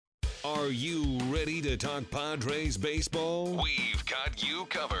Are you ready to talk Padres baseball? We've got you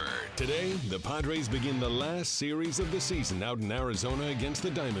covered. Today, the Padres begin the last series of the season out in Arizona against the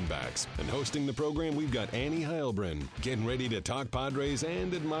Diamondbacks. And hosting the program, we've got Annie Heilbrunn, getting ready to talk Padres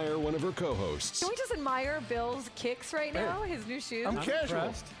and admire one of her co-hosts. Can we just admire Bill's kicks right now? His new shoes? I'm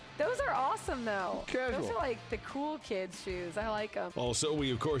casual. Those are awesome, though. Casual. Those are like the cool kids' shoes. I like them. Also,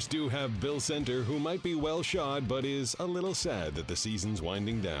 we of course do have Bill Center, who might be well shod, but is a little sad that the season's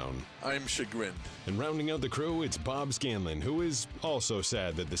winding down. I'm chagrined. And rounding out the crew, it's Bob Scanlan, who is also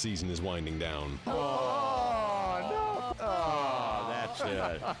sad that the season is winding down. Oh, no. Oh, that's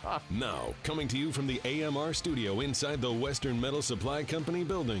it. Now, coming to you from the AMR studio inside the Western Metal Supply Company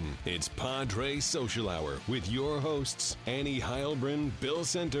building, it's Padres Social Hour with your hosts, Annie Heilbrunn, Bill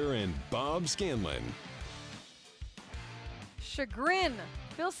Center, and Bob Scanlan. Chagrin.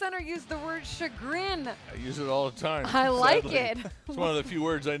 Bill Center used the word chagrin. I use it all the time. I like sadly. it. It's one of the few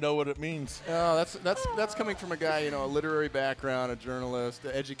words I know what it means. Oh, that's coming from a guy, a literary background, a journalist,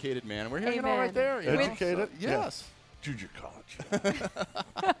 an educated man. We're hanging out right there. Educated? So, yes. Junior college.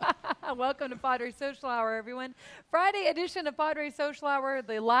 Welcome to Padres Social Hour, everyone. Friday edition of Padres Social Hour,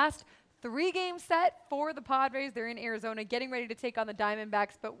 the last 3-game set for the Padres. They're in Arizona getting ready to take on the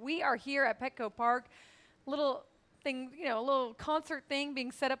Diamondbacks, but we are here at Petco Park. Little thing, a little concert thing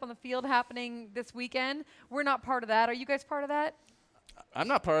being set up on the field happening this weekend. We're not part of that. Are you guys part of that? I'm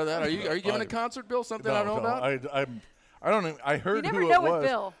not part of that. Are you giving a concert, Bill? Something I don't know about? I don't know. I heard you never who know it with was.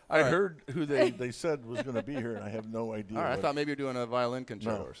 Bill. I heard who they said was going to be here, and I have no idea. All right, I thought maybe you're doing a violin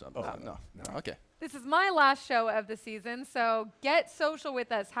concerto No. or something. Oh, no. Okay. This is my last show of the season, so get social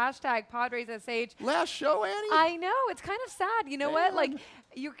with us. Hashtag PadresSH. Last show, Annie? I know. It's kind of sad. You know what? Like,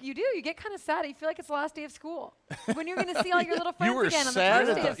 you get kind of sad. You feel like it's the last day of school. When you're going to see all your little friends again on the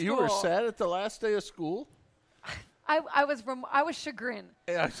first day of school. You were sad at the last day of school? I was chagrined.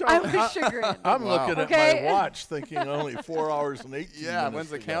 Yeah, I was chagrined. I'm looking at Okay. my watch thinking only 4 hours and 18 Yeah, minutes when's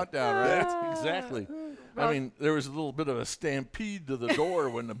the to go. countdown, right? That's exactly. I mean, there was a little bit of a stampede to the door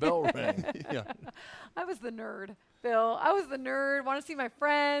when the bell rang. Yeah. I was the nerd, Bill. I was the nerd. Want to see my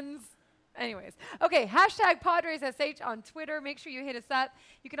friends. Anyways, okay, hashtag PadresSH on Twitter. Make sure you hit us up.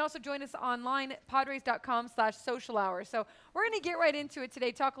 You can also join us online at padres.com/social hour. So we're going to get right into it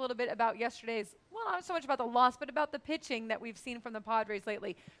today, talk a little bit about yesterday's, well, not so much about the loss, but about the pitching that we've seen from the Padres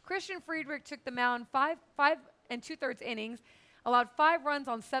lately. Christian Friedrich took the mound 5 2/3 innings, allowed 5 runs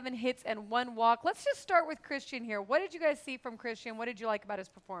on 7 hits and 1 walk. Let's just start with Christian here. What did you guys see from Christian? What did you like about his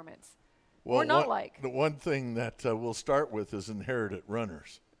performance? Or not like? The one thing that we'll start with is inherited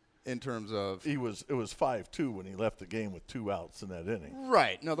runners. In terms of? It was 5-2 when he left the game with 2 outs in that inning.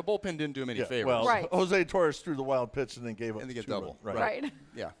 Right. No, the bullpen didn't do him any favors. Well, Right. Jose Torres threw the wild pitch and then gave up And they get 2 double. runs. Right.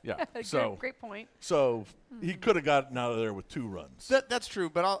 Yeah. Yeah. Great point. So he could have gotten out of there with 2 runs. That's true,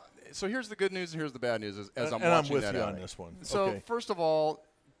 but so here's the good news and here's the bad news as I'm and watching I'm with that you outing. on this one. So Okay. first of all,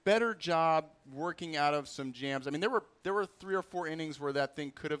 better job working out of some jams. I mean, there were 3 or 4 innings where that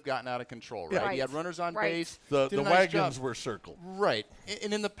thing could have gotten out of control, right? Yeah. Right. He had runners on Right. base. The did a nice wagons job. were circled. Right.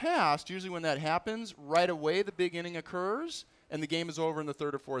 And in the past, usually when that happens, right away the big inning occurs and the game is over in the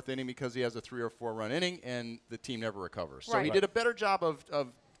 3rd or 4th inning because he has a 3 or 4 run inning and the team never recovers. So Right. he did a better job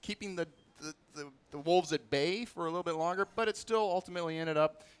of keeping the Wolves at bay for a little bit longer, but it still ultimately ended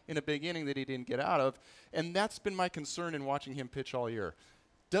up in a big inning that he didn't get out of. And that's been my concern in watching him pitch all year.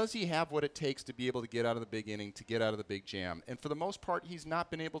 Does he have what it takes to be able to get out of the big inning, to get out of the big jam? And for the most part, he's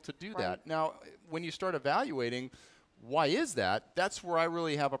not been able to do that. Now, when you start evaluating, why is that? That's where I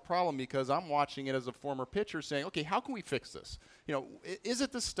really have a problem because I'm watching it as a former pitcher saying, okay, how can we fix this? Is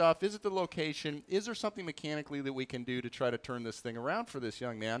it the stuff? Is it the location? Is there something mechanically that we can do to try to turn this thing around for this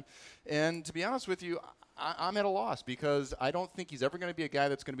young man? And to be honest with you, I'm at a loss because I don't think he's ever going to be a guy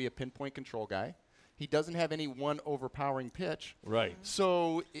that's going to be a pinpoint control guy. He doesn't have any one overpowering pitch. Right.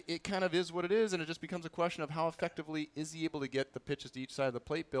 So it kind of is what it is, and it just becomes a question of how effectively is he able to get the pitches to each side of the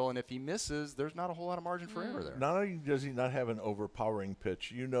plate, Bill, and if he misses, there's not a whole lot of margin for error there. Not only does he not have an overpowering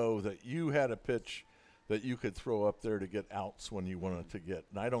pitch, you know that you had a pitch that you could throw up there to get outs when you wanted to get.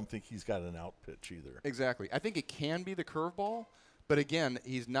 And I don't think he's got an out pitch either. Exactly. I think it can be the curveball, but again,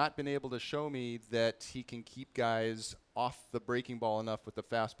 he's not been able to show me that he can keep guys off the breaking ball enough with the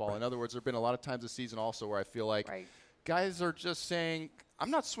fastball. Right. In other words, there have been a lot of times this season also where I feel like guys are just saying, I'm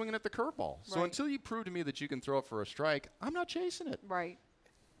not swinging at the curveball. So until you prove to me that you can throw it for a strike, I'm not chasing it. Right.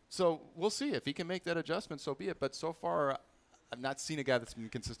 So we'll see. If he can make that adjustment, so be it. But so far, I've not seen a guy that's been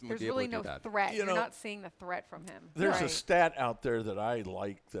consistently able to do that. There's really no threat. You're not seeing the threat from him. There's a stat out there that I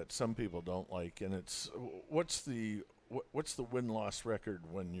like that some people don't like, and it's what's the win-loss record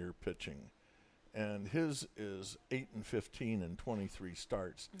when you're pitching? and his is 8-15 and 23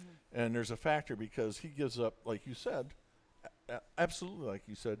 starts. And there's a factor because he gives up, like you said, absolutely like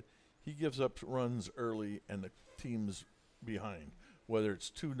you said, he gives up runs early and the team's behind. Whether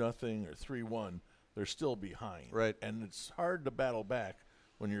it's 2-0 or 3-1, they're still behind. Right. And it's hard to battle back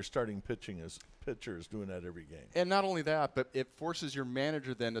when you're starting pitching as pitcher is doing that every game. And not only that, but it forces your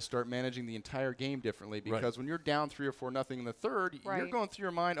manager then to start managing the entire game differently because when you're down 3 or 4-0 in the third, you're going through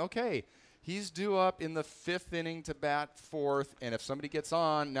your mind, okay, he's due up in the 5th inning to bat 4th, and if somebody gets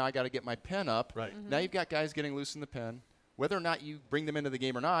on, now I got to get my pen up. Right. Now you've got guys getting loose in the pen. Whether or not you bring them into the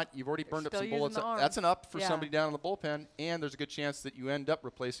game or not, you've already burned up some bullets. That's an up for somebody down in the bullpen, and there's a good chance that you end up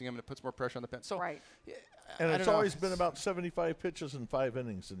replacing him, and it puts more pressure on the pen. So, and it's always been about 75 pitches in 5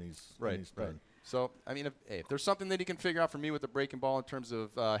 innings in these. Right. So, I mean, if there's something that he can figure out for me with the breaking ball in terms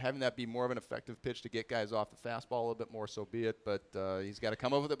of having that be more of an effective pitch to get guys off the fastball a little bit more, so be it. But he's got to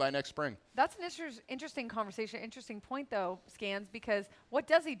come up with it by next spring. That's an interesting conversation, interesting point, though, Scans, because what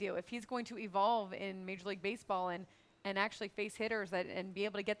does he do if he's going to evolve in Major League Baseball and actually face hitters and be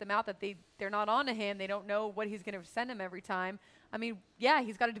able to get them out that they're not on to him, they don't know what he's going to send him every time? I mean, yeah,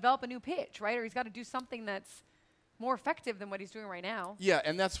 he's got to develop a new pitch, right? Or he's got to do something that's more effective than what he's doing right now. Yeah,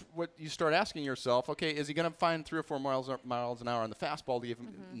 and that's what you start asking yourself. Okay, is he going to find 3 or 4 miles an hour on the fastball to give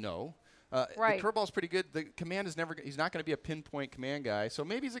him? No. The curveball's pretty good. The command is he's not going to be a pinpoint command guy. So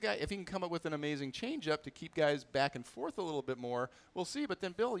maybe he's a guy, if he can come up with an amazing changeup to keep guys back and forth a little bit more, we'll see. But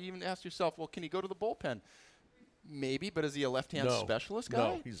then, Bill, you even ask yourself, well, can he go to the bullpen? Maybe, but is he a left-hand specialist guy?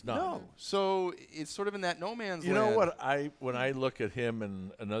 No, he's not. No. So it's sort of in that no man's land. You know what? When I look at him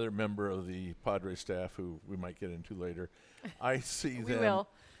and another member of the Padres staff, who we might get into later, I see them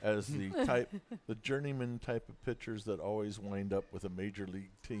as the journeyman type of pitchers that always wind up with a major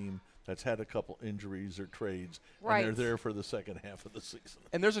league team that's had a couple injuries or trades, and they're there for the second half of the season.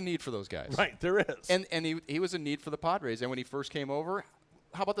 And there's a need for those guys. Right, there is. And he was a need for the Padres. And when he first came over,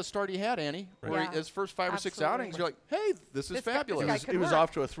 how about the start he had, Annie? Right. Where his first 5 or 6 outings, you're like, hey, this is fabulous. He was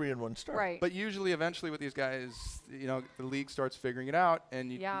off to a 3-1 start. Right. But usually, eventually, with these guys, the league starts figuring it out,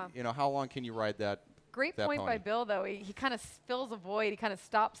 and you know, how long can you ride that? Great point by Bill, though. He kind of fills a void. He kind of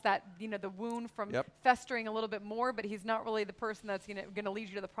stops that, the wound from festering a little bit more, but he's not really the person that's going to lead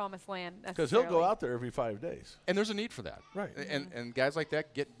you to the promised land. Because he'll go out there every 5 days. And there's a need for that. Right. And guys like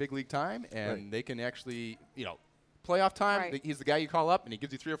that get big league time, and they can actually, playoff time, he's the guy you call up, and he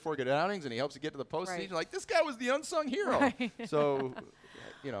gives you 3 or 4 good outings, and he helps you get to the postseason. You're like, this guy was the unsung hero. So,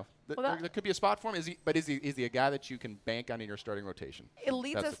 there could be a spot for him. Is he a guy that you can bank on in your starting rotation? It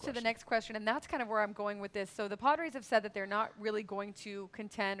leads us to the next question, and that's kind of where I'm going with this. So the Padres have said that they're not really going to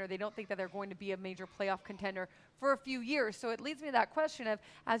contend, or they don't think that they're going to be a major playoff contender for a few years. So it leads me to that question of,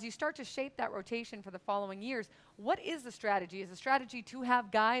 as you start to shape that rotation for the following years, what is the strategy? Is the strategy to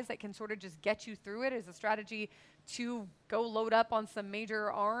have guys that can sort of just get you through it? Is the strategy to go load up on some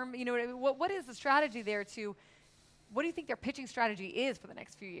major arm? What is the strategy there what do you think their pitching strategy is for the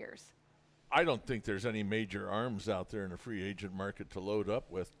next few years? I don't think there's any major arms out there in the free agent market to load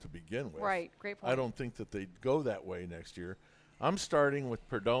up with to begin with. Right, great point. I don't think that they'd go that way next year. I'm starting with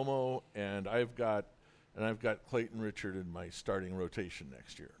Perdomo, and I've got Clayton Richard in my starting rotation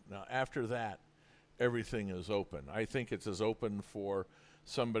next year. Now, after that, everything is open. I think it's as open for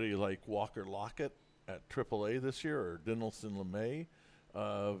somebody like Walker Lockett at AAA this year, or Dinelson LeMay.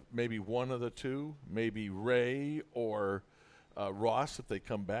 Maybe one of the two, maybe Ray or Ross if they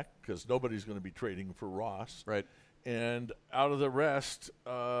come back, because nobody's going to be trading for Ross. Right. And out of the rest,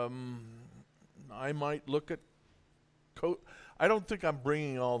 I might look at I don't think I'm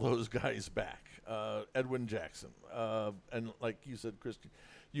bringing all those guys back. Edwin Jackson. And like you said, Christy,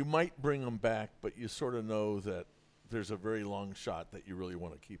 you might bring them back, but you sort of know that there's a very long shot that you really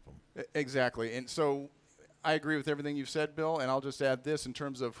want to keep them. Exactly. And so I agree with everything you've said, Bill, and I'll just add this in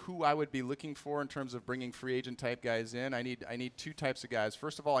terms of who I would be looking for in terms of bringing free agent type guys in. I need 2 types of guys.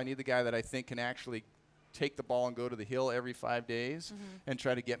 First of all, I need the guy that I think can actually take the ball and go to the hill every 5 days and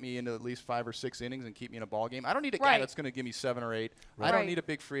try to get me into at least 5 or 6 innings and keep me in a ball game. I don't need a guy that's going to give me 7 or 8. I don't need a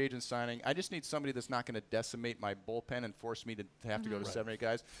big free agent signing. I just need somebody that's not going to decimate my bullpen and force me to have to go to 7 or 8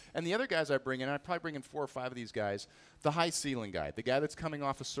 guys. And the other guys I bring in, I'd probably bring in 4 or 5 of these guys, the high ceiling guy, the guy that's coming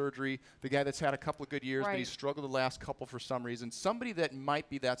off of surgery, the guy that's had a couple of good years, but he's struggled the last couple for some reason, somebody that might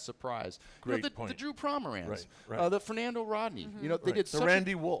be that surprise. Great point. The Drew Pomeranz, the Fernando Rodney. They did the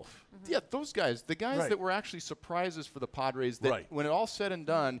Randy Wolf. Yeah, those guys, the guys that were actually surprises for the Padres that when it all said and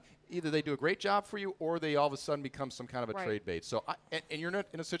done, either they do a great job for you or they all of a sudden become some kind of a trade bait. So, and you're not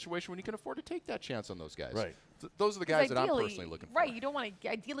in a situation when you can afford to take that chance on those guys. Right. Those are the guys that I'm personally looking for. Right. You don't want to.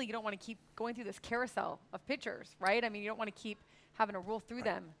 Ideally, you don't want to keep going through this carousel of pitchers, right? I mean, you don't want to keep having to roll through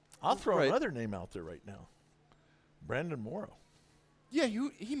them. I'll throw Right. another name out there right now. Brandon Morrow. Yeah,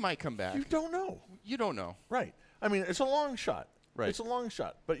 he might come back. You don't know. You don't know. Right. I mean, it's a long shot. Right. It's a long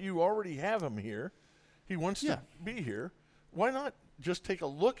shot. But you already have him here. He wants Yeah. to be here. Why not just take a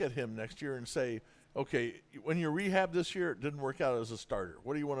look at him next year and say, okay, when you rehab this year, it didn't work out as a starter.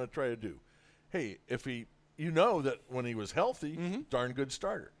 What do you want to try to do? Hey, if you know that when he was healthy, darn good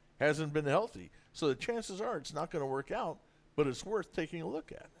starter. Hasn't been healthy. So the chances are it's not going to work out, but it's worth taking a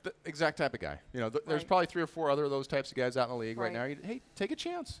look at. The exact type of guy. You know, there's Right. probably 3 or 4 other of those types of guys out in the league right, Right. now. Hey, take a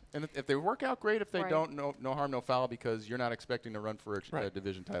chance. And if they work out, great. If they Right. don't, no harm, no foul, because you're not expecting to run for a Right.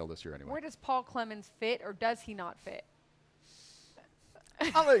 division title this year anyway. Where does Paul Clemens fit, or does he not fit?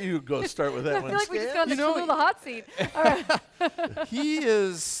 I'll let you go start with that I one. feel like we just Stan. got on the You know, Cholula hot seat. All right.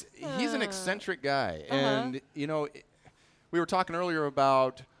 He's an eccentric guy. And, you know, we were talking earlier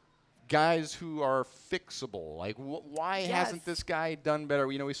about guys who are fixable. Like, why hasn't Yes. this guy done better?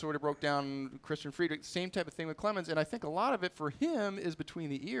 You know, we sort of broke down Christian Friedrich, same type of thing with Clemens. And I think a lot of it for him is between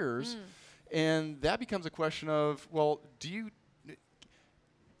the ears. And that becomes a question of, well,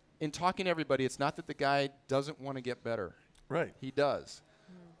 in talking to everybody, it's not that the guy doesn't want to get better. Right. He does.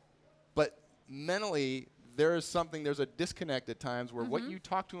 But mentally, there's a disconnect at times where what you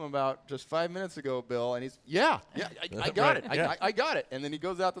talked to him about just 5 minutes ago, Bill, and he's, I got it. Yeah. I got it. And then he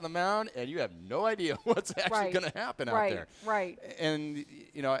goes out to the mound, and you have no idea what's actually Right. going to happen out Right. there. Right. And,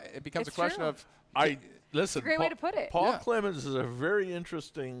 you know, it becomes It's a question true. of, Listen, a great way to put it. Paul Yeah. Clemens is a very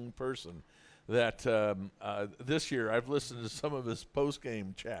interesting person that this year I've listened to some of his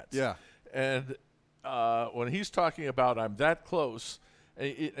post-game chats. Yeah. And when he's talking about I'm that close, and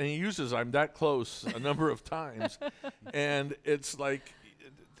he uses I'm that close a number of times, and it's like,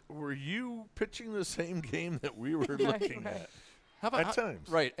 were you pitching the same game that we were looking right. at? how about At times.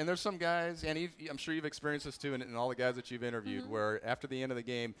 Right. And there's some guys, and I'm sure you've experienced this too, and all the guys that you've interviewed, where after the end of the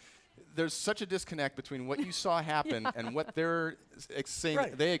game, there's such a disconnect between what you saw happen and what they're saying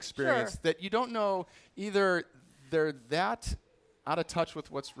Right. they experienced, Sure. that you don't know either they're that out of touch with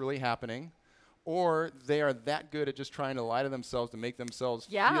what's really happening, or they are that good at just trying to lie to themselves to make themselves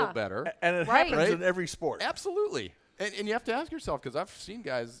Yeah. feel better. And it Right. happens Right. in every sport. Absolutely. And you have to ask yourself, because I've seen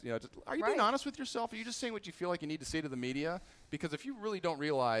guys, you know, are you being Right. honest with yourself? Are you just saying what you feel like you need to say to the media? Because if you really don't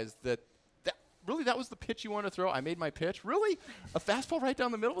realize that was the pitch you want to throw, I made my pitch. Really? A fastball right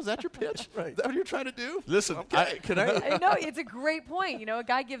down the middle? Is that your pitch? Right. Is that what you're trying to do? Listen, Okay. I know it's a great point. You know, a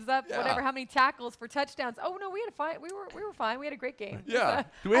guy gives up Yeah. whatever how many tackles for touchdowns. Oh no, we had a fine. We were fine. We had a great game. Yeah.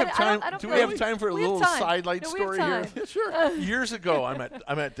 Do we have time? I don't Do feel we have like- time for a we have little time. sidelight No, we have story here? time. Yeah, sure. Years ago, I'm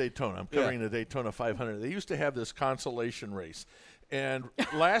at Daytona. I'm Yeah. covering the Daytona 500. They used to have this consolation race, and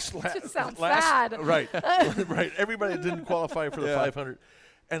last just sounds last sad. right right. Everybody didn't qualify for the Yeah. 500,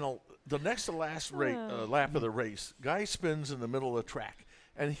 and the next to last lap of the race, guy spins in the middle of the track,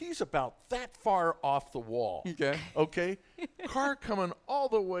 and he's about that far off the wall. Okay. Okay, car coming all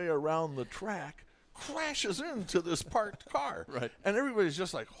the way around the track crashes into this parked car. Right. And everybody's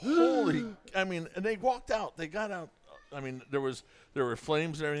just like, holy, I mean, and they walked out. They got out. I mean, there were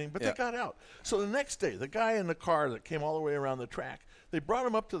flames and everything, but Yeah. they got out. So the next day, the guy in the car that came all the way around the track, they brought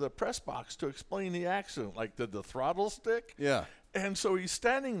him up to the press box to explain the accident. Like, did the throttle stick? Yeah. And so he's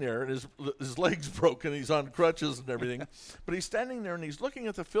standing there, and his leg's broken. He's on crutches and everything. But he's standing there, and he's looking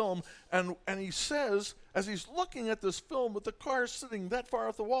at the film, and he says, as he's looking at this film with the car sitting that far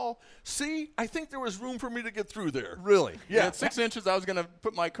off the wall, see, I think there was room for me to get through there. Really? Yeah. At 6 inches, I was going to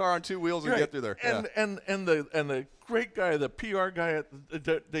put my car on 2 wheels and Right. get through there. And, Yeah. and the great guy, the PR guy at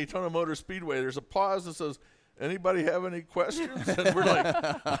the Daytona Motor Speedway, there's a pause that says, anybody have any questions? And we're like,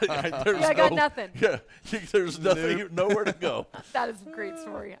 there's I got nothing. Yeah, there's nothing, nowhere to go. That is a great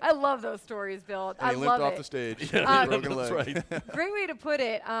story. I love those stories, Bill. And I he limped love off it. the stage. Yeah, Broken that's leg. right. Great way to put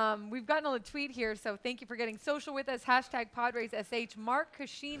it. We've gotten a tweet here, so thank you for getting social with us. #PadresSH. Mark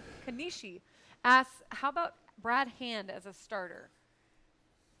Kanishi asks, how about Brad Hand as a starter?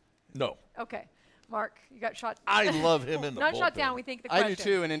 No, Okay. Mark, you got shot. I love him in the Not shot bullpen. down. We think the I question. do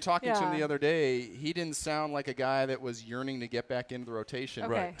too, and in talking to him Yeah. the other day, he didn't sound like a guy that was yearning to get back into the rotation.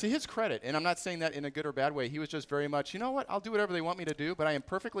 Okay. Right. To his credit, and I'm not saying that in a good or bad way, he was just very much, you know what, I'll do whatever they want me to do, but I am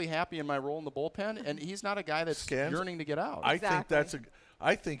perfectly happy in my role in the bullpen, and he's not a guy that's Scans? yearning to get out. Exactly.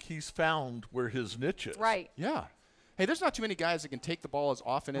 I think he's found where his niche is. Right. Yeah. Hey, there's not too many guys that can take the ball as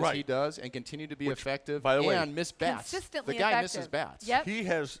often as he Right. does and continue to be effective by the way, and miss bats. Consistently the guy effective. misses bats. Yep.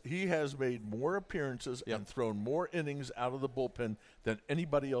 He has made more appearances and thrown more innings out of the bullpen than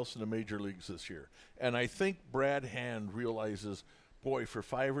anybody else in the major leagues this year. And I think Brad Hand realizes, boy, for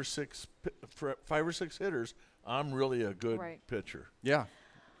five or six hitters, I'm really a good Right. pitcher. Yeah.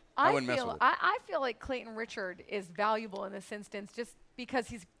 I I wouldn't mess feel with it. I feel like Clayton Richard is valuable in this instance just because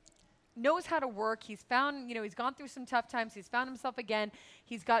he's knows how to work. He's found, he's gone through some tough times. He's found himself again.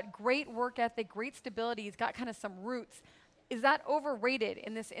 He's got great work ethic, great stability. He's got kind of some roots. Is that overrated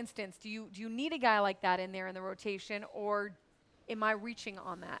in this instance? Do you need a guy like that in there in the rotation, or am I reaching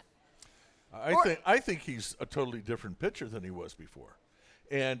on that? I think he's a totally different pitcher than he was before.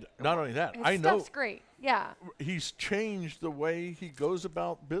 And not only that, His I know stuff's great. Yeah. he's changed the way he goes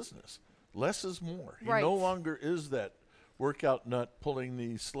about business. Less is more. He Right. no longer is that workout nut pulling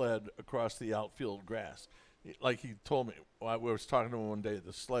the sled across the outfield grass. Like he told me, I was talking to him one day,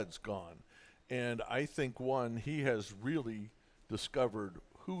 the sled's gone. And I think, he has really discovered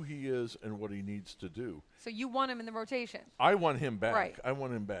who he is and what he needs to do. So you want him in the rotation? I want him back. Right. I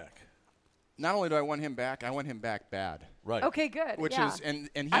want him back. Not only do I want him back, I want him back bad. Right. Okay, good. Which yeah. is, and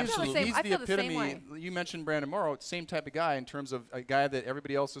I he's, feel the same- he's I the feel the same epitome. way. You mentioned Brandon Morrow, same type of guy in terms of a guy that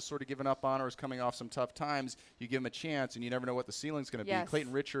everybody else has sort of given up on or is coming off some tough times. You give him a chance, and you never know what the ceiling's going to Yes. be.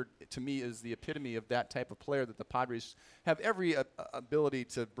 Clayton Richard, to me, is the epitome of that type of player that the Padres have every ability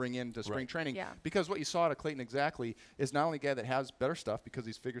to bring into spring training. Yeah. Because what you saw out of Clayton exactly is not only a guy that has better stuff because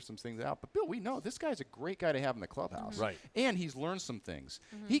he's figured some things out, but Bill, we know this guy's a great guy to have in the clubhouse. Right. And he's learned some things.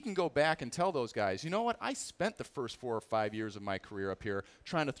 He can go back and tell those guys, you know what, I spent the first 4 or 5 years of my career up here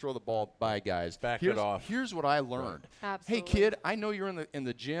trying to throw the ball by guys. Back Here's- it off. Here's what I learned. Absolutely. Hey, kid, I know you're in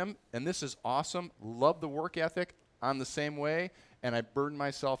the gym, and this is awesome. Love the work ethic. I'm the same way, and I burned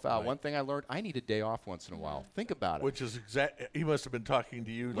myself out. Right. One thing I learned, I need a day off once in a while. Think about it. Which is he must have been talking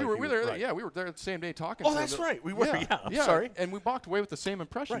to you. we like were you- there. right. Yeah, we were there the same day talking. Oh, to that's them. right. We were. Yeah, I'm sorry. And we walked away with the same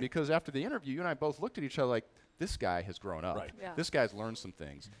impression Right. because after the interview, you and I both looked at each other like, this guy has grown up. Right. Yeah. This guy's learned some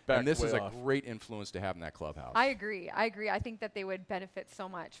things. Back And this way is a off. great influence to have in that clubhouse. I agree. I think that they would benefit so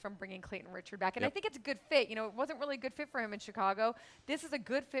much from bringing Clayton Richard back. And I Yep. think it's a good fit. It wasn't really a good fit for him in Chicago. This is a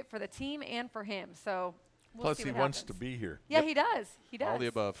good fit for the team and for him. So we'll Plus, see he what wants happens. to be here. Yeah, he does. He does. All the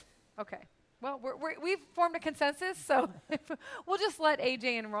above. Okay. Well, we've formed a consensus, so we'll just let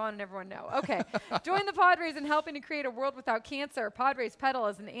AJ and Ron and everyone know. Okay. Join the Padres in helping to create a world without cancer. Padres Pedal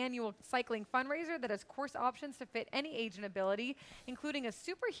is an annual cycling fundraiser that has course options to fit any age and ability, including a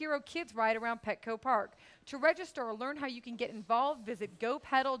superhero kids ride around Petco Park. To register or learn how you can get involved, visit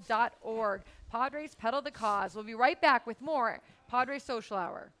gopedal.org. Padres Pedal the cause. We'll be right back with more Padres Social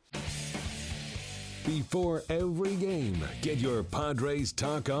Hour. Before every game, get your Padres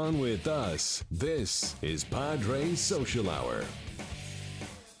talk on with us. This is Padres Social Hour.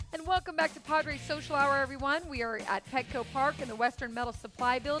 And welcome back to Padres Social Hour, everyone. We are at Petco Park in the Western Metal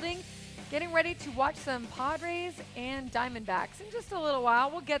Supply Building, getting ready to watch some Padres and Diamondbacks in just a little while.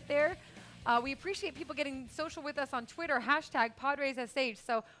 We'll get there. We appreciate people getting social with us on Twitter, #PadresSH.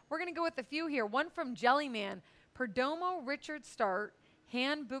 So we're going to go with a few here. One from Jellyman. Perdomo, Richard start.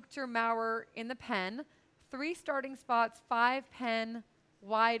 Han, Buchter, Maurer in the pen. 3 starting spots, 5 pen,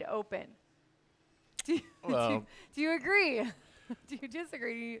 wide open. Do you agree? Do you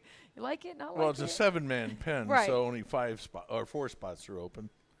disagree? Do you like it? Not Well, like it's it? a 7-man pen, Right. so only 4 spots are open.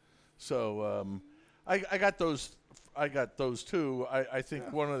 So I got those. I got those two. I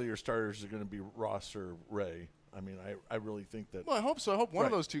think one of your starters is going to be Ross or Ray. I mean, I really think that. Well, I hope so. I hope one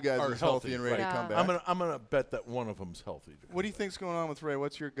of Right. those two guys Are is healthy healthy, and ready right. to come Yeah. back. I'm gonna bet that one of them's healthy. What do you think's going on with Ray?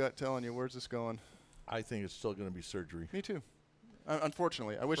 What's your gut telling you? Where's this going? I think it's still going to be surgery. Me too.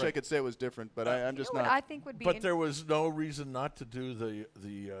 Unfortunately, I wish I Right. could say it was different, but I'm just You know what not. I think would be But there was no reason not to do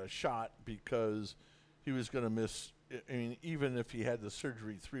the shot because he was going to miss. I mean, even if he had the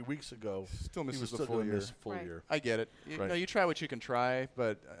surgery 3 weeks ago, Still misses he was the still full gonna year. miss a full Right. year. I get it. Right. No, you try what you can try,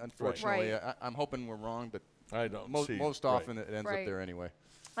 but unfortunately, Right. I'm hoping we're wrong. But I don't most see. often it ends Right. up there anyway.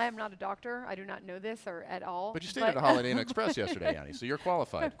 I am not a doctor. I do not know this or at all. But you stayed at a Holiday Inn Express yesterday, Yanni, so you're I'm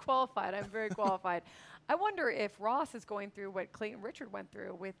qualified. qualified. I'm very qualified. I wonder if Ross is going through what Clayton Richard went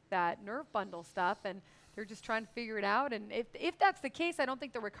through with that nerve bundle stuff, and they're just trying to figure it out. And if that's the case, I don't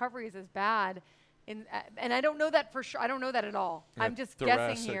think the recovery is as bad. And I don't know that for sure. I don't know that at all. Yeah, I'm just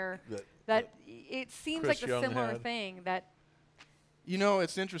thoracic guessing here that that it seems Chris like a Young similar had. thing that You know,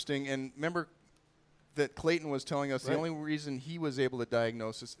 it's interesting, and remember that Clayton was telling us the Right. only reason he was able to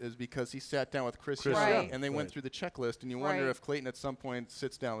diagnose this is because he sat down with Chris Chris Young, Young. and they went Right. through the checklist, and you wonder Right. if Clayton at some point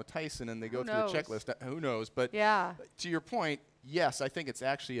sits down with Tyson and they go Who through knows? the checklist. Who knows? But yeah. to your point, yes, I think it's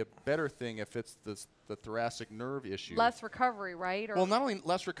actually a better thing if it's the thoracic nerve issue. Less recovery, right? Or Well, not only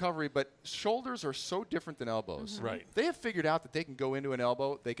less recovery, but shoulders are so different than elbows. Mm-hmm. Right. They have figured out that they can go into an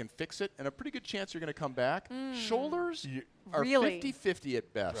elbow, they can fix it, and a pretty good chance you're going to come back. Shoulders are Really? 50-50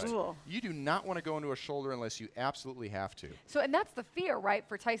 at best. Right. Cool. You do not want to go into a shoulder unless you absolutely have to. So, and that's the fear, right,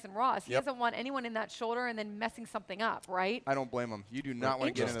 for Tyson Ross. He Yep. doesn't want anyone in that shoulder and then messing something up, right? I don't blame him. You do not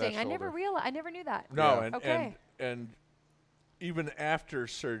want to get into that Interesting. shoulder. I never knew that. No, Yeah. and Okay. and even after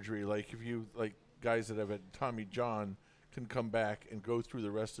surgery, like if you like guys that have had Tommy John can come back and go through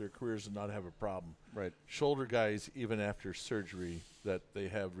the rest of their careers and not have a problem. Right. Shoulder guys, even after surgery, that they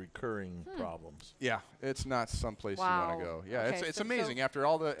have recurring problems. Yeah, it's not someplace you Wow. want to go. Yeah, Okay, it's so- amazing. After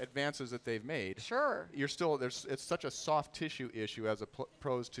all the advances that they've made, Sure. you're still it's such a soft tissue issue as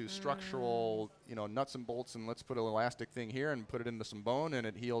opposed to structural, nuts and bolts, and let's put an elastic thing here and put it into some bone and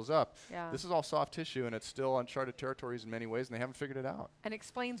it heals up. Yeah. This is all soft tissue, and it's still uncharted territories in many ways, and they haven't figured it out. And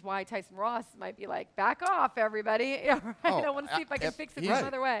explains why Tyson Ross might be like, back off, everybody. I want to see if I can fix it some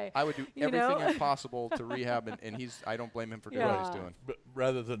other way. I would do You everything know? impossible to rehab, and I don't blame him for doing what he's Yeah. doing. But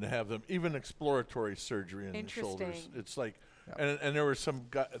rather than have them even exploratory surgery in the shoulders, Interesting. it's like, and there were some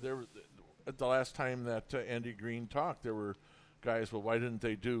guys at the last time that Andy Green talked, there were guys. Well, why didn't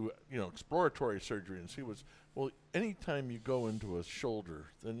they do exploratory surgery? And see anytime you go into a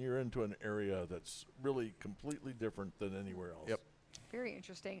shoulder, then you're into an area that's really completely different than anywhere else. Yep. Very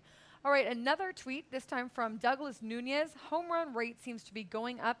interesting. All right, another tweet, this time from Douglas Nunez. Home run rate seems to be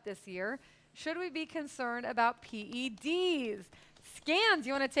going up this year. Should we be concerned about PEDs? Scans,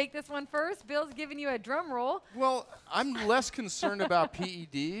 you want to take this one first? Bill's giving you a drum roll. Well, I'm less concerned about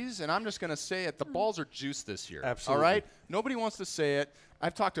PEDs, and I'm just going to say it. The balls are juiced this year. Absolutely. All right? Nobody wants to say it.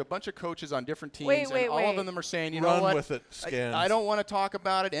 I've talked to a bunch of coaches on different teams, Wait, and all of them are saying, you know Run what? with it, Scans. I don't want to talk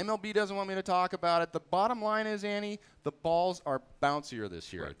about it. MLB doesn't want me to talk about it. The bottom line is, Annie, the balls are bouncier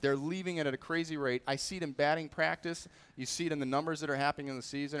this year. Right. They're leaving it at a crazy rate. I see it in batting practice. You see it in the numbers that are happening in the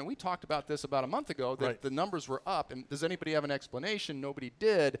season. And we talked about this about a month ago, that the numbers were up. And does anybody have an explanation? Nobody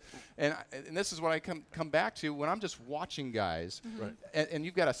did. And this is what I come back to when I'm just watching guys. Right. And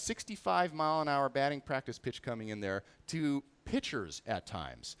you've got a 65-mile-an-hour batting practice pitch coming in there to pitchers at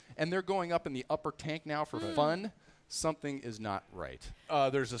times. And they're going up in the upper tank now for fun. Something is not right.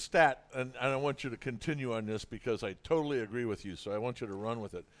 There's a stat, and I want you to continue on this because I totally agree with you, so I want you to run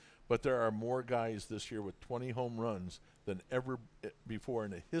with it. But there are more guys this year with 20 home runs than ever before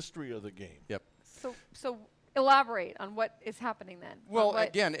in the history of the game. Yep. So elaborate on what is happening then. Well,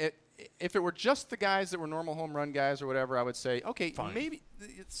 again, if it were just the guys that were normal home run guys or whatever, I would say, okay, Fine. maybe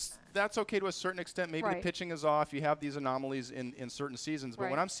that's okay to a certain extent. Maybe the pitching is off. You have these anomalies in certain seasons. But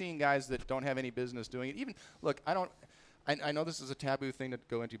when I'm seeing guys that don't have any business doing it, even, look, I know this is a taboo thing to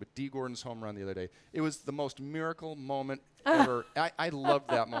go into, but D. Gordon's home run the other day, it was the most miracle moment ever. I loved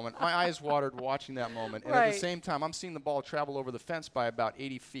that moment. My eyes watered watching that moment. And at the same time, I'm seeing the ball travel over the fence by about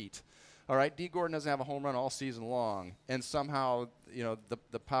 80 feet. All right, D. Gordon doesn't have a home run all season long, and somehow,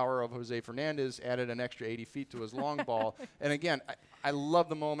 the power of Jose Fernandez added an extra 80 feet to his long ball. And again, I love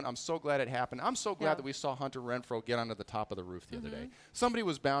the moment. I'm so glad it happened. I'm so glad that we saw Hunter Renfroe get onto the top of the roof the other day. Somebody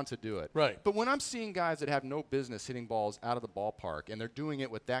was bound to do it. Right. But when I'm seeing guys that have no business hitting balls out of the ballpark, and they're doing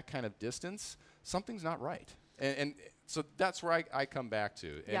it with that kind of distance, something's not right. And so that's where I come back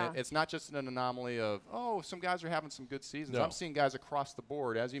to. And it's not just an anomaly of, some guys are having some good seasons. No. I'm seeing guys across the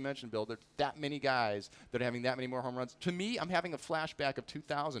board. As you mentioned, Bill, there's that many guys that are having that many more home runs. To me, I'm having a flashback of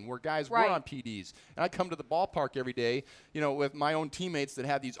 2000 where guys were on PDs. And I come to the ballpark every day, with my own teammates that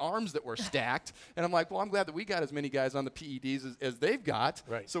had these arms that were stacked. And I'm like, well, I'm glad that we got as many guys on the PEDs as they've got.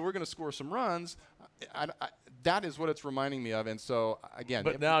 Right. So we're going to score some runs. That is what it's reminding me of. And so, again.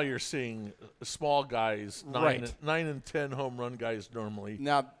 But now you're seeing small guys, 9 and 10 home run guys normally.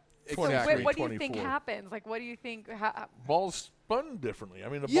 Now, So exactly. what do you think 24. happens? Like, what do you think? Balls spun differently. I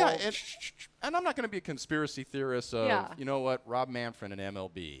mean, the Yeah, ball. and I'm not going to be a conspiracy theorist of, you know what, Rob Manfred in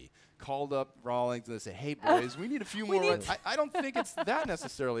MLB called up Rawlings and said, hey, boys, we need a few more runs. I don't think it's that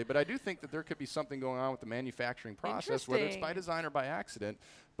necessarily, but I do think that there could be something going on with the manufacturing process, whether it's by design or by accident.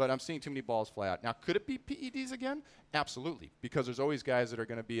 But I'm seeing too many balls fly out. Now, could it be PEDs again? Absolutely, because there's always guys that are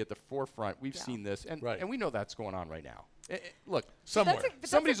going to be at the forefront. We've seen this, and we know that's going on right now. Look, somewhere.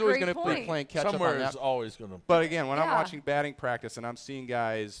 Somebody's always going to be playing catch-up on that. Somewhere is always going to. But again, when I'm watching batting practice and I'm seeing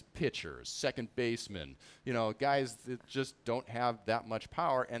guys, pitchers, second basemen, guys that just don't have that much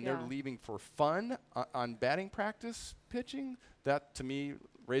power, and they're leaving for fun on batting practice pitching, that to me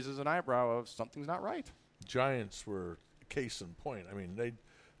raises an eyebrow of something's not right. Giants were case in point. I mean,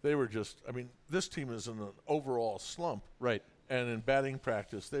 they were just. I mean, this team is in an overall slump. Right. And in batting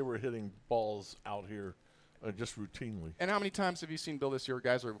practice, they were hitting balls out here just routinely. And how many times have you seen, Bill, this year,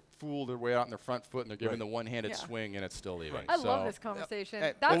 guys are fooled their way out on their front foot and they're giving the one-handed swing and it's still leaving. I love this conversation.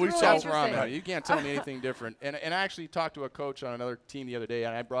 That's well, really that's where I'm interesting. at. You can't tell me anything different. And I actually talked to a coach on another team the other day,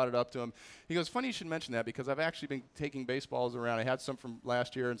 and I brought it up to him. He goes, funny you should mention that because I've actually been taking baseballs around. I had some from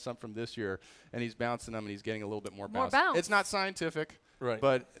last year and some from this year, and he's bouncing them and he's getting a little bit more bounce. bounce. It's not scientific. Right.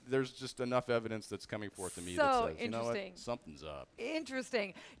 But there's just enough evidence that's coming forth to me that So says, you know what, interesting. something's up.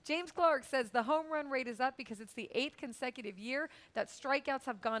 Interesting. James Clark says the home run rate is up because it's the 8th consecutive year that strikeouts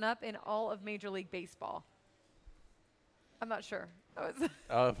have gone up in all of Major League Baseball. I'm not sure.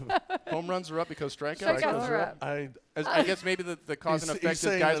 Home runs are up because Strikeouts are up. I guess maybe the cause and effect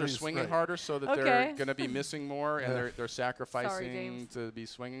is guys are swinging harder so that Okay. they're going to be missing more and they're sacrificing to be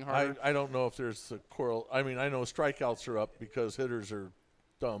swinging harder. I don't know if there's a quarrel. I mean, I know strikeouts are up because hitters are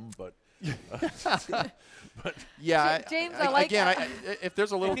dumb, but yeah, James, I like again, that. if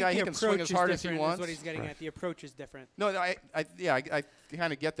there's a little guy, he can swing as hard as he wants. That's what he's getting at. The approach is different. No, I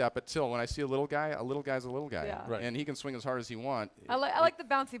kind of get that, but still, when I see a little guy's a little guy, Yeah. Right. and he can swing as hard as he wants. I like the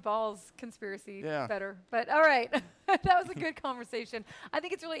bouncy balls conspiracy Yeah. better. But all right, that was a good conversation. I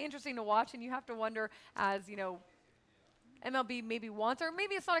think it's really interesting to watch, and you have to wonder, as you know, MLB maybe wants, or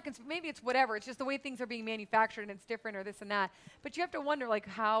maybe it's not maybe it's whatever. It's just the way things are being manufactured, and it's different, or this and that. But you have to wonder, like,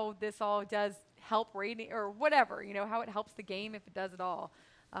 how this all does help rating, or whatever. You know, how it helps the game, if it does at all.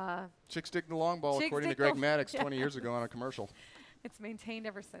 Chicks dig the long ball, Chicks according to dig Greg the- Maddox Yeah. 20 years ago on a commercial. It's maintained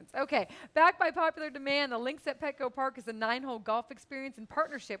ever since. Okay, back by popular demand, the Links at Petco Park is a 9-hole golf experience in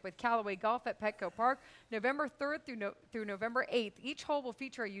partnership with Callaway Golf at Petco Park, November 3rd through November 8th. Each hole will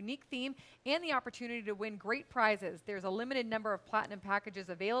feature a unique theme and the opportunity to win great prizes. There's a limited number of platinum packages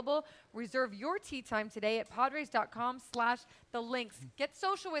available. Reserve your tee time today at padres.com/thelinks. Get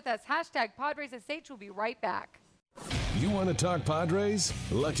social with us. #PadresSH. We'll be right back. You want to talk Padres?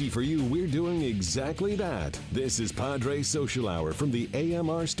 Lucky for you, we're doing exactly that. This is Padres Social Hour from the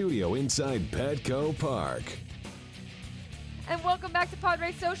AMR studio inside Petco Park. And welcome back to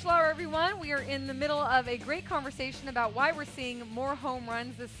Padres Social Hour, everyone. We are in the middle of a great conversation about why we're seeing more home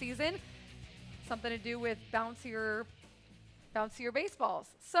runs this season. Something to do with bouncier baseballs.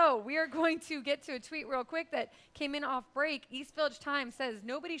 So we are going to get to a tweet real quick that came in off break. East Village Times says,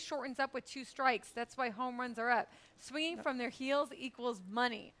 nobody shortens up with 2 strikes. That's why home runs are up. Swinging from their heels equals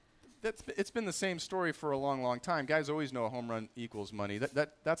money. It's been the same story for a long, long time. Guys always know a home run equals money.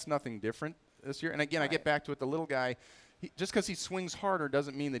 That's nothing different this year. And again, I get back to it. The little guy, just because he swings harder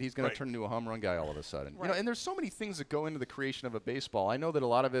doesn't mean that he's going to turn into a home run guy all of a sudden. Right. You know, and there's so many things that go into the creation of a baseball. I know that a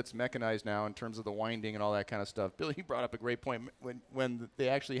lot of it's mechanized now in terms of the winding and all that kind of stuff. Billy, you brought up a great point when they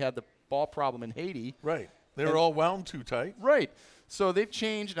actually had the ball problem in Haiti. right. They were all wound too tight. Right. So they've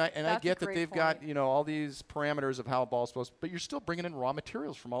changed, and I That's a get that great they've point. got, you know, all these parameters of how a ball's supposed to, but you're still bringing in raw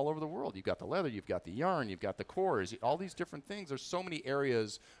materials from all over the world. You've got the leather, you've got the yarn, you've got the cores, all these different things. There's so many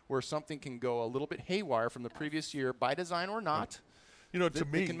areas where something can go a little bit haywire from the previous year, by design or not. You know, to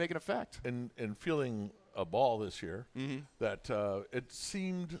They me, can make an effect. in feeling a ball this year, that it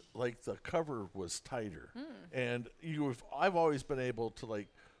seemed like the cover was tighter, and I've always been able to like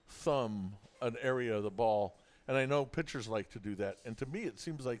thumb an area of the ball, and I know pitchers like to do that. And to me, it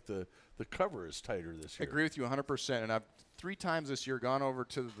seems like the cover is tighter this I year. agree with you 100%. And I've 3 times this year gone over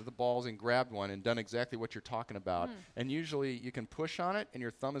to the balls and grabbed one and done exactly what you're talking about. And usually you can push on it and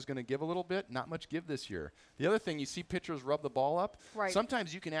your thumb is going to give a little bit. Not much give this year. The other thing, you see pitchers rub the ball up. Right.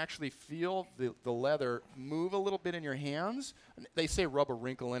 Sometimes you can actually feel the leather move a little bit in your hands. They say rub a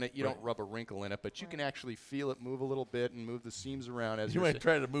wrinkle in it. You don't rub a wrinkle in it, but you can actually feel it move a little bit and move the seams around as You you're might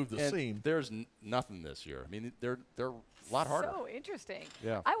try to move the seam. There's nothing this year. I mean, they're a lot harder. So interesting.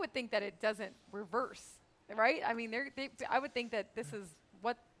 Yeah. I would think that it doesn't reverse, right? I mean, I would think that this is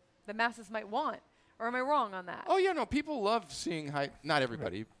what the masses might want. Or am I wrong on that? Oh, yeah, no, people love seeing high, not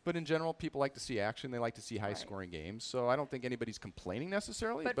everybody, but in general, people like to see action. They like to see high-scoring games. So I don't think anybody's complaining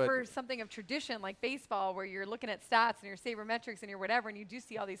necessarily. But for something of tradition like baseball, where you're looking at stats and your sabermetrics and your whatever, and you do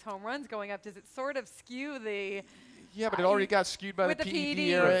see all these home runs going up, does it sort of skew the... yeah, but it already got skewed by with the the PED PED.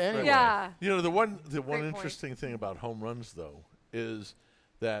 era anyway. Yeah. You know, the one point. interesting thing about home runs, though, is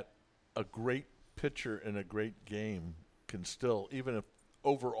that a great pitcher in a great game can still, even if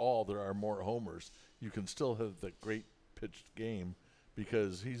overall there are more homers, you can still have the great pitched game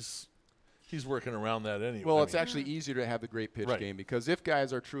because he's working around that anyway. Well, it's actually easier to have the great pitch Right. game because if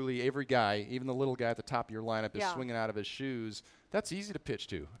guys are truly, every guy, even the little guy at the top of your lineup is Yeah. swinging out of his shoes, that's easy to pitch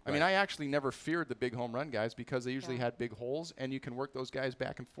to. I mean, I actually never feared the big home run guys because they usually had big holes, and you can work those guys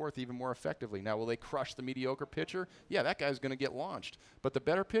back and forth even more effectively. Now, will they crush the mediocre pitcher? Yeah, that guy's going to get launched. But the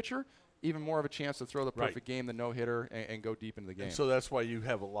better pitcher, even more of a chance to throw the perfect game, the no-hitter, and go deep into the game. And so that's why you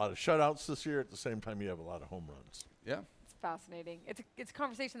have a lot of shutouts this year. At the same time, you have a lot of home runs. Yeah. It's fascinating. It's a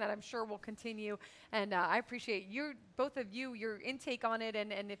conversation that I'm sure will continue, and I appreciate both of you, your intake on it,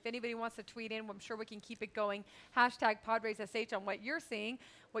 and if anybody wants to tweet in, I'm sure we can keep it going. #PadresSH on what you're seeing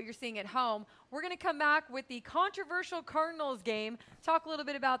at home. We're going to come back with the controversial Cardinals game, talk a little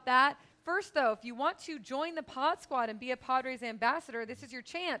bit about that. First, though, if you want to join the Pod Squad and be a Padres ambassador, this is your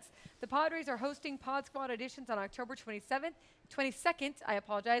chance. The Padres are hosting Pod Squad editions on October 22nd,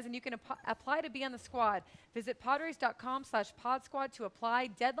 and you can apply to be on the squad. Visit padres.com/podsquad to apply.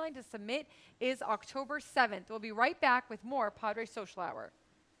 Deadline to submit is October 7th. We'll be right back with more Padres Social Hour.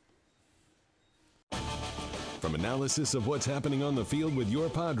 From analysis of what's happening on the field with your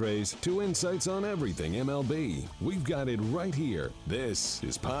Padres to insights on everything MLB, we've got it right here. This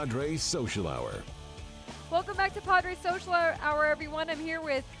is Padres Social Hour. Welcome back to Padres Social Hour, everyone. I'm here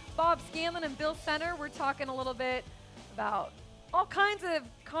with Bob Scanlan and Bill Center. We're talking a little bit about all kinds of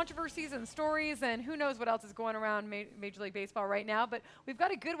controversies and stories, and who knows what else is going around Major League Baseball right now. But we've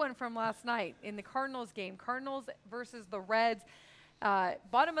got a good one from last night in the Cardinals game. Cardinals versus the Reds.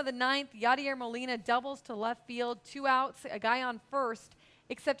 Bottom of the ninth, Yadier Molina doubles to left field, 2 outs, a guy on first.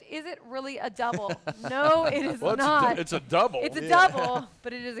 Except, is it really a double? No, it is not. It's a double. It's a double,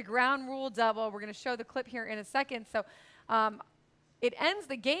 but it is a ground rule double. We're going to show the clip here in a second. So it ends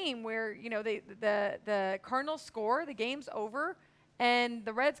the game where, you know, the Cardinals score, the game's over, and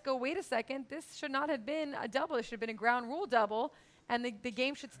the Reds go, wait a second, this should not have been a double. It should have been a ground rule double, and the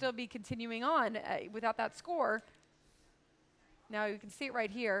game should still be continuing on without that score. Now you can see it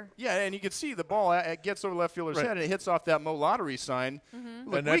right here. Yeah, and you can see the ball it gets over left fielder's head and it hits off that Mo lottery sign. Mm-hmm.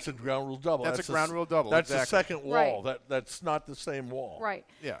 Look, and that's a ground rule double. That's a ground rule double. That's exactly. the second wall. Right. That's not the same wall. Right.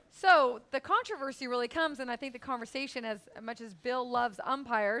 Yeah. So the controversy really comes, and I think the conversation, as much as Bill loves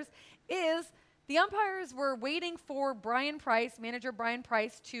umpires, is the umpires were waiting for Brian Price, manager Brian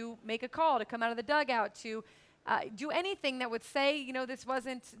Price, to make a call, to come out of the dugout, to do anything that would say, you know, this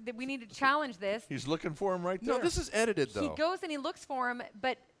wasn't, that we need to challenge this. He's looking for him right there. No, this is edited, though. He goes and he looks for him,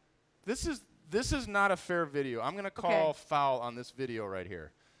 but This is not a fair video. I'm going to call foul on this video right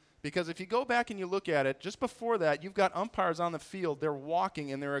here. Because if you go back and you look at it, just before that, you've got umpires on the field. They're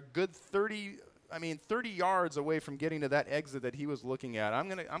walking, and they're a good 30 yards away from getting to that exit that he was looking at.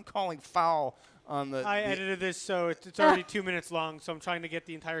 I'm calling foul on the. I edited this, so it's already 2 minutes long, so I'm trying to get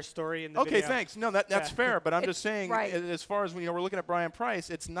the entire story in the video. Okay, thanks. No, that's fair, but I'm just saying, right. as far as we're looking at Brian Price,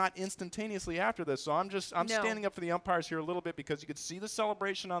 it's not instantaneously after this. So I'm standing up for the umpires here a little bit because you could see the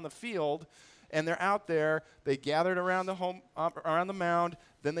celebration on the field, and they're out there. They gathered around around the mound.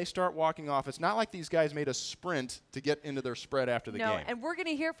 Then they start walking off. It's not like these guys made a sprint to get into their spread after the game. No, and we're going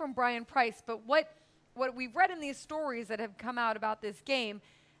to hear from Brian Price. But what we've read in these stories that have come out about this game,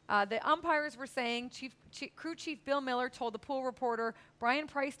 the umpires were saying, Crew Chief Bill Miller told the pool reporter, Brian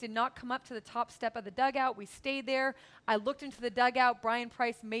Price did not come up to the top step of the dugout. We stayed there. I looked into the dugout. Brian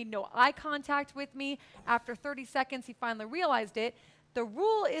Price made no eye contact with me. After 30 seconds, he finally realized it. The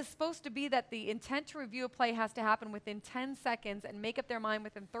rule is supposed to be that the intent to review a play has to happen within 10 seconds and make up their mind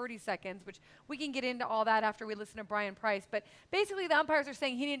within 30 seconds, which we can get into all that after we listen to Brian Price. But basically, the umpires are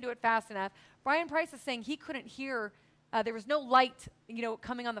saying he didn't do it fast enough. Brian Price is saying he couldn't hear. There was no light,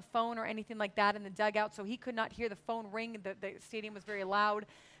 coming on the phone or anything like that in the dugout, so he could not hear the phone ring. The stadium was very loud.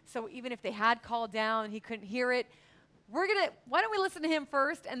 So even if they had called down, he couldn't hear it. Why don't we listen to him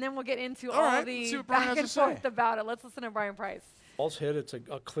first, and then we'll get into all the back and forth about it. Let's listen to Brian Price. Ball's hit. It's a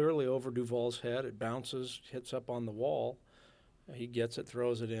clearly over Duvall's head. It bounces, hits up on the wall. He gets it,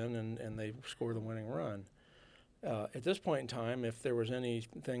 throws it in, and they score the winning run. At this point in time, if there was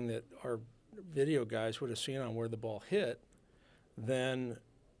anything that our video guys would have seen on where the ball hit, then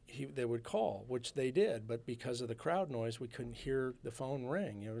they would call, which they did. But because of the crowd noise, we couldn't hear the phone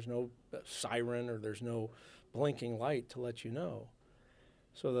ring. There was no siren or there's no blinking light to let you know.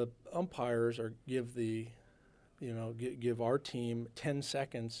 So the umpires give our team 10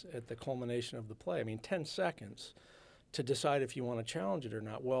 seconds at the culmination of the play. I mean, 10 seconds to decide if you want to challenge it or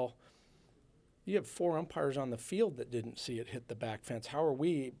not. Well, you have 4 umpires on the field that didn't see it hit the back fence. How are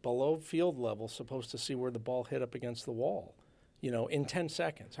we, below field level, supposed to see where the ball hit up against the wall, in 10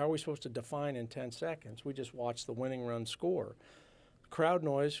 seconds? How are we supposed to define in 10 seconds? We just watched the winning run score. Crowd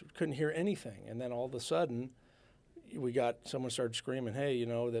noise, couldn't hear anything. And then all of a sudden, someone started screaming, hey,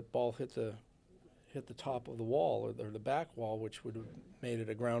 that ball hit the top of the wall or the back wall, which would have made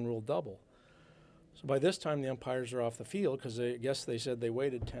it a ground rule double. So by this time, the umpires are off the field because they said they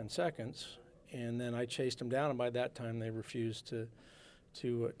waited 10 seconds, and then I chased them down, and by that time they refused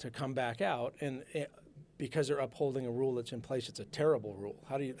to come back out. And because they're upholding a rule that's in place, it's a terrible rule.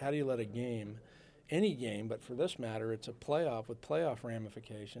 How do you let a game, any game, but for this matter, it's a playoff with playoff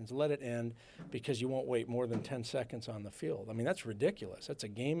ramifications, let it end because you won't wait more than 10 seconds on the field? I mean, that's ridiculous. That's a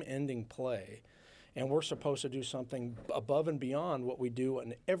game-ending play. And we're supposed to do something above and beyond what we do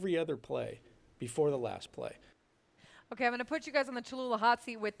in every other play before the last play. Okay, I'm going to put you guys on the Cholula hot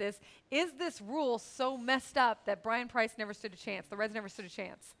seat with this. Is this rule so messed up that Brian Price never stood a chance? The Reds never stood a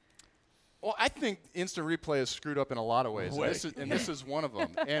chance? Well, I think instant replay is screwed up in a lot of ways, and this is one of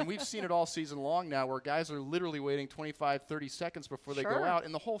them. And we've seen it all season long now where guys are literally waiting 25, 30 seconds before they go out,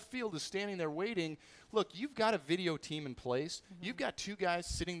 and the whole field is standing there waiting. Look, you've got a video team in place. You've got 2 guys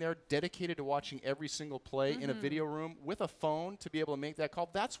sitting there dedicated to watching every single play in a video room with a phone to be able to make that call.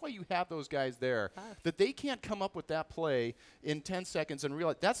 That's why you have those guys there, that they can't come up with that play in 10 seconds and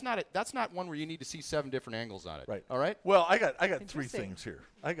realize that's not one where you need to see 7 different angles on it. Right. All right? Well, I got 3 things here.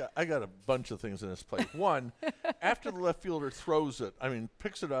 I got a bunch of things in this play. One, after the left fielder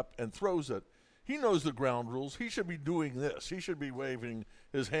picks it up and throws it, he knows the ground rules. He should be doing this. He should be waving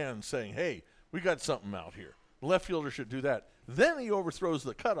his hand saying, hey, we got something out here. The left fielder should do that. Then he overthrows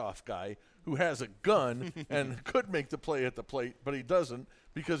the cutoff guy who has a gun and could make the play at the plate, but he doesn't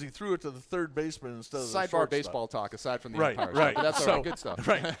because he threw it to the third baseman instead of the shortstop. Sidebar baseball talk aside from the Right, umpires. right. But that's all right, good stuff.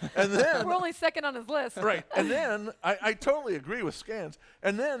 Right. And then We're only second on his list. right. And then I totally agree with Scans.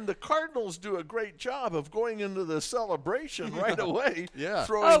 And then the Cardinals do a great job of going into the celebration right away. Yeah.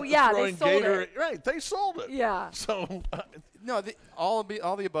 Throwing they sold Gator. it. Right. They sold it. Yeah. So No, all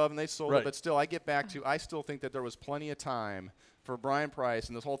the above, and they sold Right. it. But still, I get back to I still think that there was plenty of time for Brian Price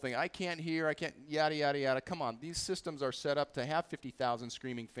and this whole thing. I can't hear, I can't, yada, yada, yada. Come on, these systems are set up to have 50,000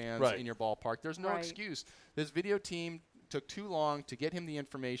 screaming fans Right. in your ballpark. There's no excuse. This video team took too long to get him the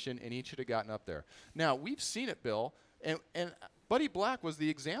information, and he should have gotten up there. Now, we've seen it, Bill, and Buddy Black was the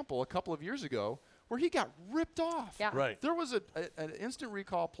example a couple of years ago where he got ripped off. Yeah. Right. There was an instant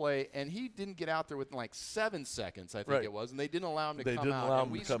recall play, and he didn't get out there within like 7 seconds, I think Right. it was, and they didn't allow him to They come didn't out. allow and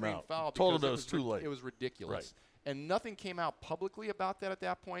him we to come screamed out. foul Told because him it was too late. It was ridiculous. Right. And nothing came out publicly about that at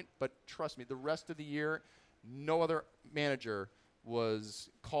that point, but trust me, the rest of the year, no other manager was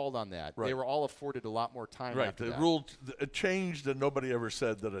called on that. Right. They were all afforded a lot more time right. after The that. rule it changed, and nobody ever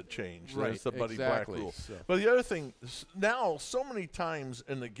said that it changed. Right, That's the Buddy exactly. Black rule. So. But the other thing, now so many times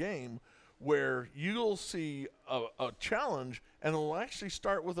in the game where you'll see a challenge, and it'll actually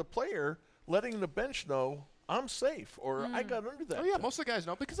start with a player letting the bench know, I'm safe, or I got under that. Oh, yeah, most of the guys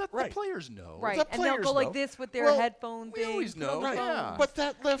know because the players know. Right. The And they'll players go like know. this with their Well, headphone we thing. always know. Right. Yeah. But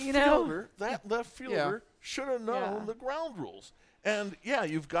that left You know? fielder should have known the ground rules. And, yeah,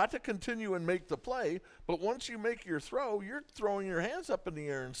 you've got to continue and make the play, but once you make your throw, you're throwing your hands up in the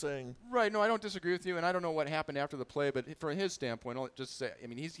air and saying, Right, no, I don't disagree with you, and I don't know what happened after the play, but from his standpoint, I'll just say, I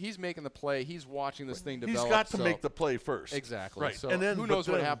mean, he's making the play, he's watching this thing develop. he's got to so make the play first. Exactly. Right. So And then, who but knows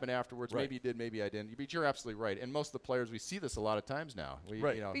what then- happened afterwards? Right. Maybe he did, maybe I didn't. But you're absolutely right. And most of the players, we see this a lot of times now.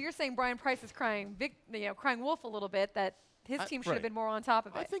 Right. You know, But you're saying Brian Price is crying wolf a little bit, that his team should have right. been more on top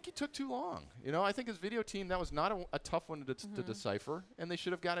of it. I think he took too long. You know, I think his video team, that was not a tough one to decipher, and they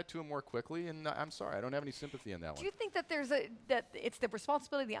should have got it to him more quickly. And I'm sorry, I don't have any sympathy in that Do one. you think that that it's the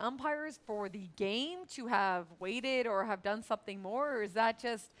responsibility of the umpires for the game to have waited or have done something more, or is that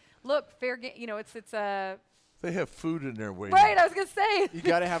just fair game? You know, it's a They have food in their way. right. I was gonna say You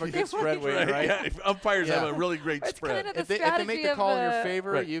got to have a good spread weight, right? Yeah, if umpires Yeah. have a really great It's spread. kind of the If they strategy make the of call in your the-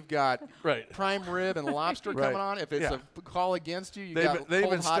 favor, Right. you've got Right. prime rib and lobster Right. coming on. If it's Yeah. a call against you, They've got been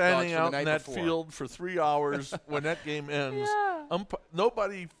cold hot standing dogs from out the in night that before. field for 3 hours when that game ends. Yeah.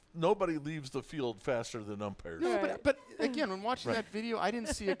 Nobody leaves the field faster than umpires. No, Right. but again, when watching Right. that video, I didn't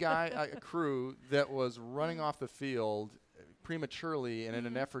see a crew that was running off the field prematurely and in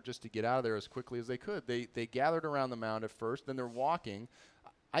an effort just to get out of there as quickly as they could. They gathered around the mound at first, then they're walking.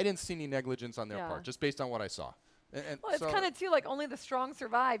 I didn't see any negligence on their Yeah. part, just based on what I saw. And Well, it's so- kind of too like only the strong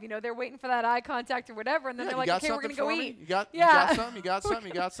survive. You know, they're waiting for that eye contact or whatever, and then Yeah, they're you like, got okay, we're something gonna go for me? eat. You got Yeah. something? You got something?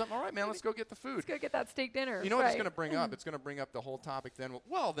 You got something? All right, man, let's go get the food. Let's go get that steak dinner. You know what it's right. going to bring up? It's going to bring up the whole topic then.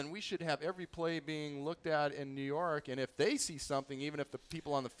 Well, then we should have every play being looked at in New York, and if they see something, even if the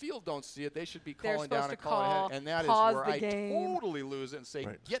people on the field don't see it, they should be They're calling down supposed and to calling call, ahead. And that is pause where the I game. totally lose it and say,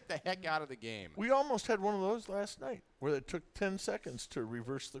 Right. get the heck out of the game. We almost had one of those last night where it took 10 seconds to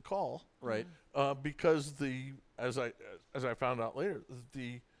reverse the call. Right. Because as I found out later,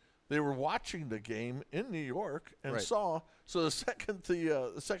 they were watching the game in New York and Right. saw. So the second the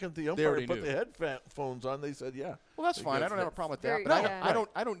umpire already put knew. the headphones on, they said, "Yeah." Well, that's They fine. go I don't for have a it. problem with Very- that. But yeah.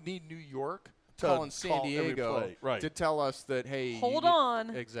 I don't need New York To calling San call every Diego play. Right. to tell us that, hey, Hold you need-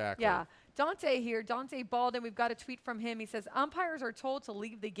 on. Exactly. Yeah. Dante here, Dante Baldwin, we've got a tweet from him. He says, umpires are told to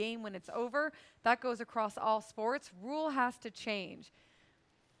leave the game when it's over. That goes across all sports. Rule has to change.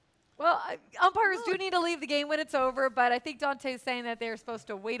 Well, umpires do need to leave the game when it's over, but I think Dante's saying that they're supposed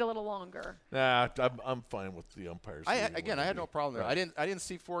to wait a little longer. Nah, I'm fine with the umpires. I had no problem there. Right. I didn't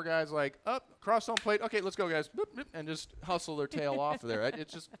see 4 guys like up cross home plate. Okay, let's go, guys, boop, boop, and just hustle their tail off of there. It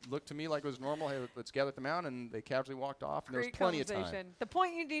just looked to me like it was normal. Hey, let's gather at the mound, and they casually walked off, and there was plenty of time. The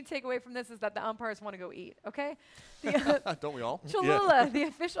point you need to take away from this is that the umpires want to go eat. Okay. Don't we all? Cholula, the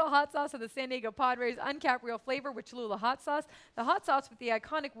official hot sauce of the San Diego Padres, uncapped real flavor with Cholula hot sauce. The hot sauce with the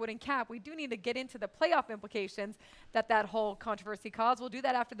iconic wooden cap. We do need to get into the playoff implications that whole controversy caused. We'll do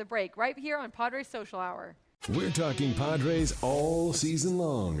that after the break, right here on Padres Social Hour. We're talking Padres all season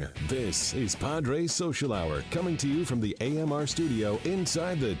long. This is Padres Social Hour, coming to you from the AMR studio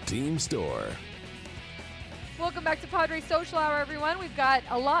inside the team store. Welcome back to Padres Social Hour, everyone. We've got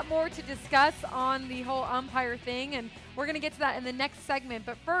a lot more to discuss on the whole umpire thing, and we're going to get to that in the next segment.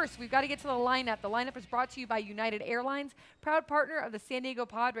 But first, we've got to get to the lineup. The lineup is brought to you by United Airlines, proud partner of the San Diego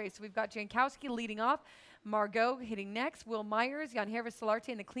Padres. So we've got Jankowski leading off, Margot hitting next, Will Myers, Yangervis Solarte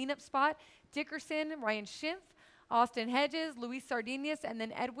in the cleanup spot, Dickerson, Ryan Schimpf, Austin Hedges, Luis Sardinas, and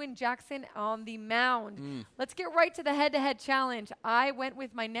then Edwin Jackson on the mound. Let's get right to the head-to-head challenge. I went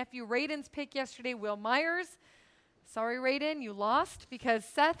with my nephew Rayden's pick yesterday, Will Myers. Sorry, Rayden, you lost because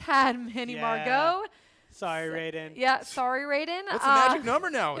Seth had Manny Margot. Sorry, Rayden. Yeah, sorry, Rayden. What's the magic number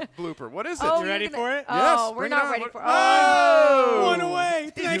now with Blooper? What is it? You ready for it? Oh, Yes, we're bring it not on. ready for it. Oh! One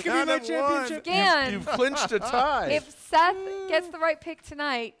away. Tonight could be my championship. Again, You've clinched a tie. if Seth gets the right pick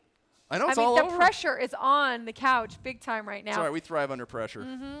tonight, I know it's I mean, all the over. pressure is on the couch big time right now. It's all right. We thrive under pressure.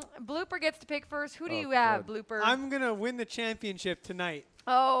 Blooper gets to pick first. Who do Oh, you have, good. Blooper? I'm going to win the championship tonight.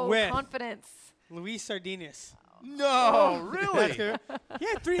 Oh, with confidence. Luis Sardinas. No, really? That's good. He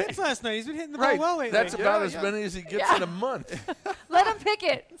had 3 hits last night. He's been hitting the Right. ball well lately. That's about as yeah. many as he gets Yeah. in a month. Let him pick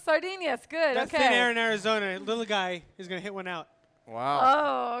it. Sardinas, good. That's okay. thin air in Arizona. Little guy is going to hit one out. Wow.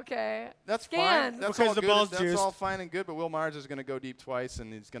 Oh, okay. That's Scan. fine. That's Because all the good. ball's That's juiced. all fine and good. But Will Myers is going to go deep twice,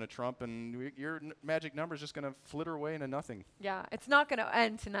 and he's going to trump, and your magic number is just going to flitter away into nothing. Yeah, it's not going to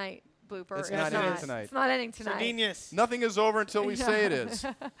end tonight, Blooper. It's not ending tonight. It's not ending tonight. Sardinas. Nothing is over until we say it is.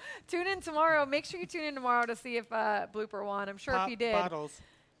 Tune in tomorrow. Make sure you tune in tomorrow to see if Blooper won. I'm sure if he did. Bottles.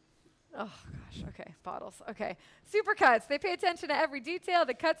 Oh, gosh. Okay. Bottles. Okay. Supercuts. They pay attention to every detail.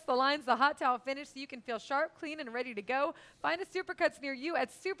 The cuts, the lines, the hot towel finish so you can feel sharp, clean, and ready to go. Find a Supercuts near you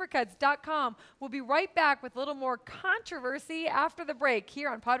at supercuts.com. We'll be right back with a little more controversy after the break here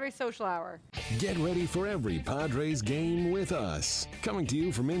on Padres Social Hour. Get ready for every Padres game with us. Coming to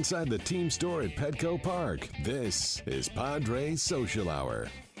you from inside the team store at Petco Park. This is Padres Social Hour.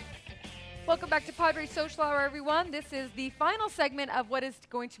 Welcome back to Padres Social Hour, everyone. This is the final segment of what is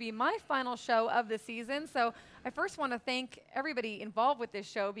going to be my final show of the season. So I first want to thank everybody involved with this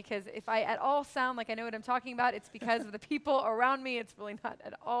show, because if I at all sound like I know what I'm talking about, it's because of the people around me. It's really not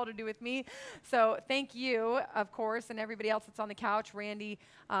at all to do with me. So thank you, of course, and everybody else that's on the couch, Randy,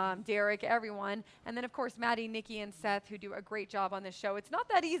 Derek, everyone. And then, of course, Maddie, Nikki, and Seth, who do a great job on this show. It's not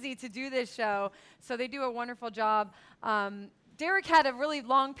that easy to do this show, so they do a wonderful job. Derek had a really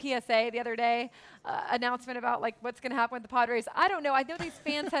long PSA the other day, announcement about like what's going to happen with the Padres. I don't know. I know these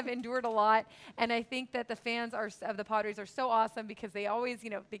fans have endured a lot, and I think that the fans of the Padres are so awesome because they always,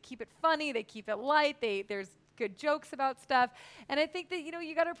 they keep it funny, they keep it light, there's good jokes about stuff, and I think that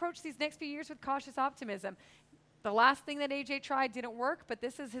you got to approach these next few years with cautious optimism. The last thing that AJ tried didn't work, but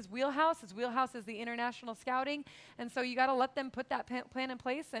this is his wheelhouse. His wheelhouse is the international scouting, and so you got to let them put that plan in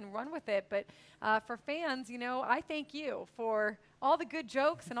place and run with it. But for fans, I thank you for all the good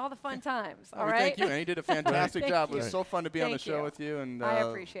jokes and all the fun times. All right. Thank you, and you did a fantastic Thank job. It you. was so fun to be on the Thank show you. with you, and I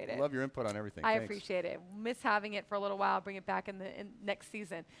appreciate it. Love your input on everything. I Thanks. appreciate it. Miss having it for a little while. Bring it back in next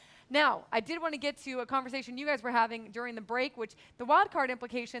season. Now, I did want to get to a conversation you guys were having during the break, which the wild card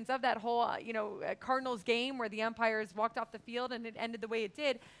implications of that whole, Cardinals game where the umpires walked off the field and it ended the way it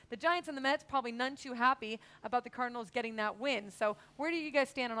did. The Giants and the Mets probably none too happy about the Cardinals getting that win. So where do you guys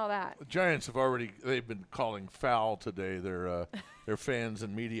stand on all that? The Giants they've been calling foul today, their fans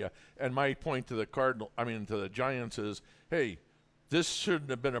and media. And my point to the Giants is, hey, this shouldn't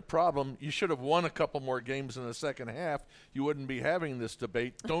have been a problem. You should have won a couple more games in the second half. You wouldn't be having this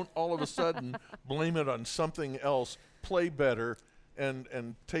debate. Don't all of a sudden blame it on something else. Play better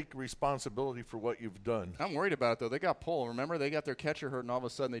and take responsibility for what you've done. I'm worried about it, though. They got pulled. Remember, they got their catcher hurt, and all of a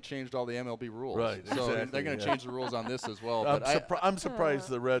sudden they changed all the MLB rules. Right, So exactly, they're going to yeah. change the rules on this as well. I'm surprised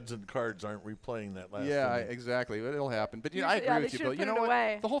the Reds and Cards aren't replaying that last Yeah, inning. exactly. It'll happen. But I Yeah, agree they with you, should've Bill. You put know it what?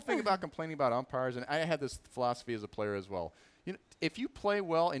 away. The whole thing about complaining about umpires, and I had this philosophy as a player as well. You know, if you play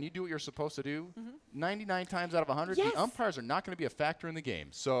well and you do what you're supposed to do, 99 times out of 100, Yes. the umpires are not going to be a factor in the game.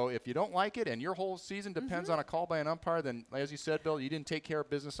 So if you don't like it and your whole season depends on a call by an umpire, then as you said, Bill, you didn't take care of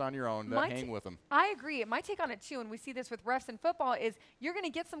business on your own. Hang with them. I agree. My take on it, too, and we see this with refs in football, is you're going to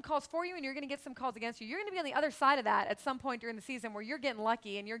get some calls for you and you're going to get some calls against you. You're going to be on the other side of that at some point during the season where you're getting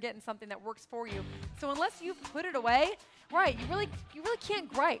lucky and you're getting something that works for you. So unless you've put it away, right, you really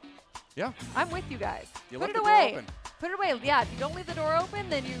can't gripe. Yeah. I'm with you guys. You Put left it the door away. open. Put it away. Yeah, if you don't leave the door open,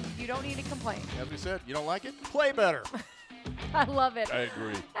 then you don't need to complain. As we said, you don't like it? Play better. I love it. I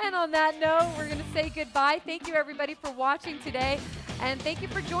agree. And on that note, we're going to say goodbye. Thank you, everybody, for watching today. And thank you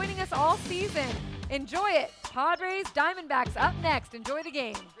for joining us all season. Enjoy it. Padres, Diamondbacks up next. Enjoy the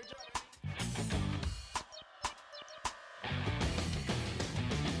game. Good job.